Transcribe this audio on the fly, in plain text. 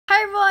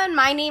Hi everyone,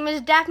 my name is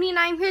Daphne and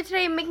I'm here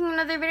today making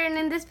another video, and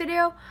in this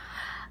video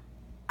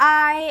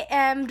I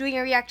am doing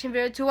a reaction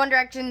video to One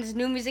Direction's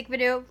new music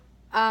video.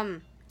 I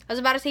was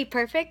about to say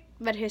perfect,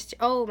 but here's,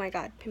 oh my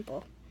god,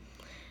 pimple.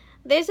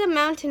 There's a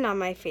mountain on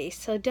my face,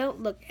 so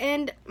don't look,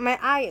 and my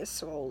eye is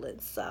swollen,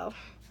 so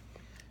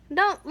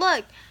don't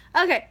look.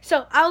 Okay,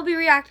 so I will be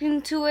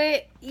reacting to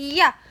it.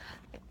 Yeah.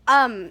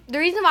 The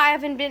reason why I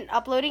haven't been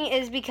uploading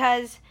is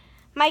because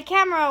my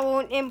camera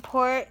won't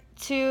import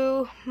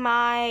to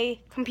my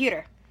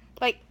computer.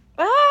 Like,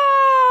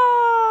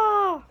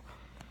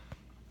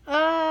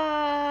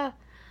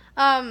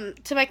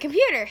 to my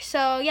computer.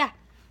 So yeah.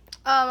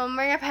 I'm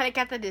wearing a Panic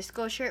at the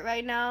Disco shirt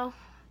right now.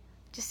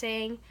 Just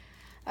saying.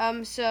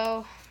 I'm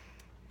kind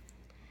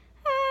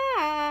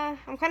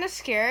of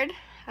scared.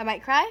 I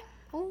might cry.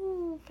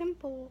 Oh,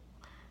 pimple.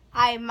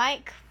 I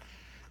might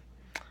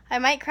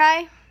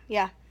cry.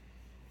 Yeah.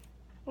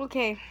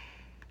 Okay.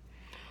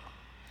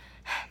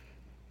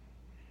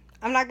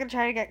 I'm not gonna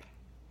try to get.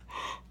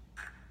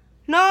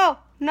 No,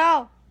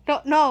 the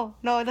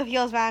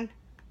heels, man.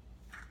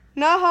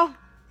 No.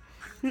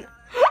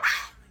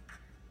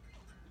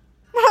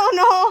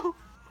 No.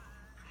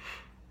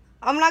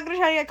 I'm not gonna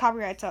try to get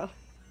copyright, so.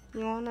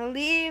 You wanna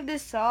leave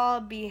this all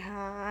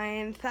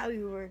behind. Thought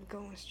we were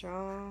going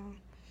strong.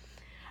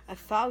 I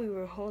thought we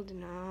were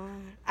holding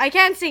on. I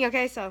can't sing,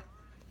 okay, so.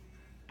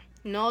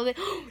 No,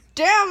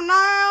 damn,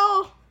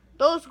 Niall!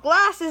 Those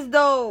glasses,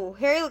 though.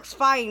 Harry looks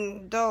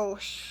fine, though.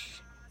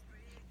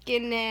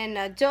 And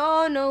I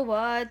don't know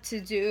what to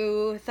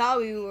do. Thought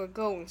we were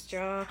going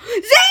strong.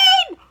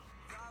 Zayn!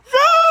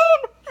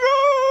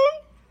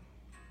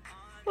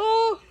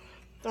 Oh.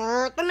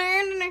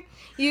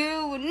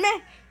 You and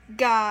me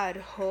got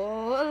a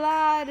whole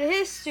lot of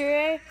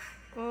history.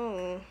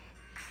 Oh.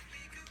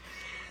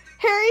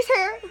 Harry's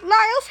hair.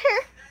 Niall's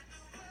hair.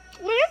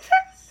 Liam's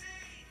hair.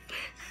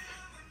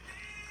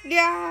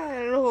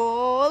 Got a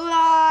whole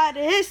lot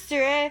of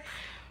history.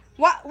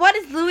 What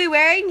is Louis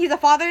wearing? He's a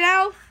father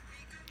now?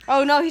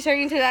 Oh no, he's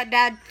turning into that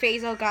dad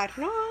phase. Oh god.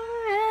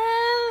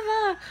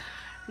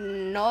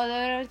 No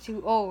other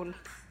to own.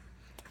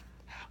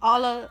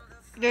 All of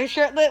they're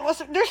shirtless.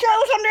 They're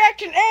shirtless on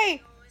Reaction.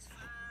 Hey,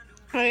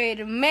 ready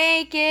to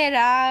make it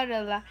out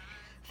alive.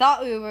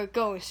 Thought we were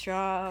going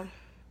strong.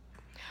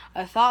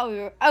 I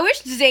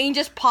wish Zayn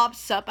just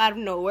pops up out of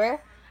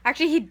nowhere.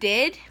 Actually, he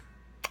did.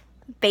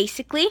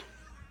 Basically,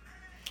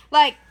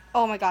 like,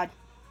 oh my god.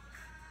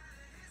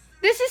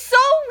 This is so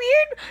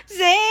weird.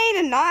 Zayn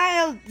and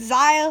Niall,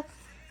 Zyle.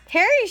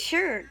 Harry's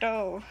shirt,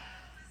 though.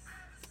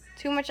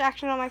 Too much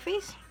action on my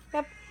face.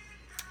 Yep.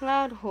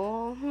 Loud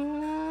hole.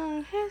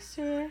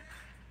 History.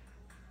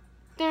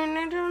 Don't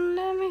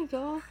let me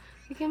go.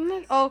 You can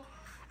make. Oh,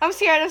 I'm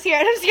scared.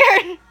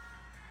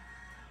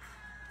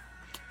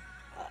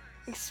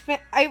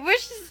 I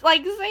wish,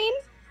 like, Zayn.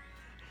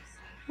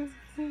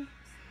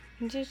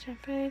 Just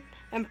champagne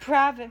and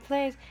private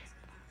plays.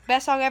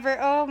 Best song ever.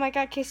 Oh my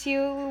god, Kiss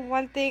You.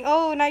 One Thing.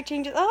 Oh, Night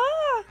Changes.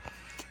 Oh.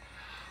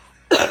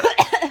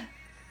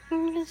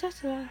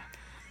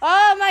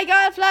 Oh my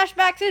god,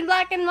 flashbacks in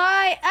black and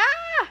white.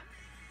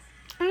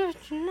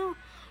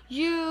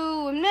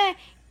 You and me.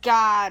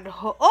 God.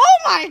 Oh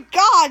my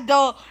god,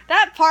 though.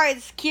 That part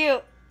is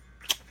cute.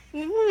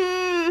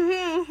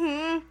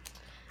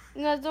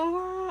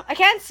 I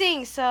can't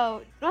sing,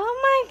 so. Oh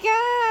my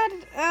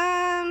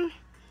god.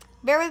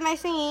 Bear with my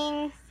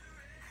singing.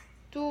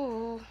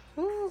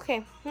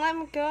 Okay, let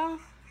me go.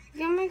 You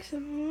can make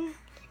some.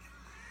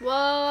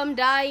 Whoa, I'm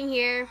dying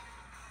here.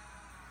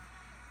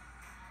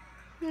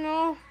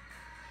 No.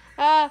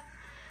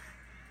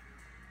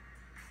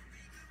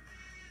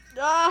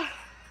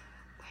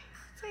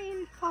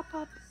 Zayn, pop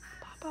up,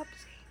 Zayn,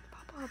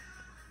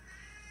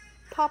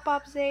 pop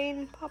up,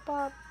 Zayn, pop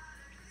up.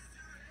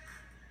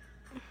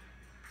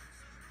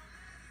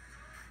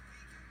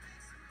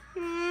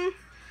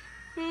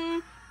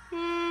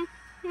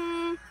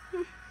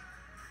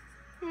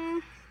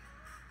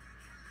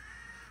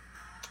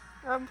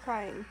 I'm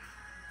crying.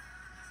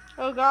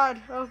 Oh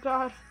god. Zayn,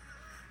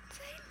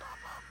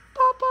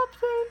 pop up,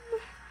 Zayn.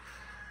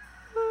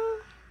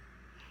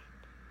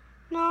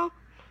 No.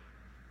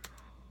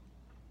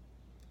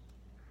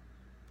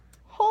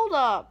 Hold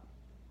up.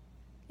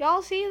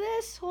 Y'all see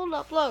this? Hold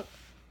up, look.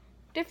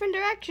 Different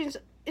directions.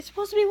 It's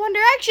supposed to be One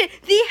Direction.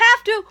 They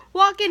have to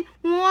walk in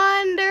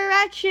one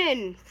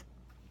direction.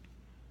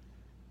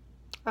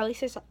 Or at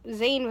least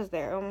Zayn was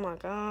there. Oh my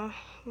god.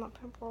 My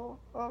pimple.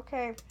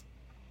 Okay.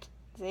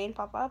 Zayn,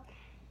 pop up.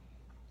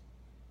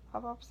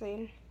 Pop up,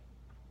 Zayn.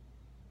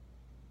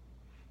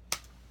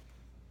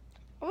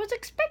 I was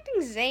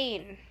expecting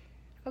Zayn.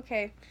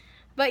 Okay.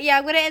 But yeah,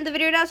 I'm going to end the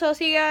video now, so I'll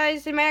see you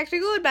guys in my next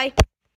video. Goodbye.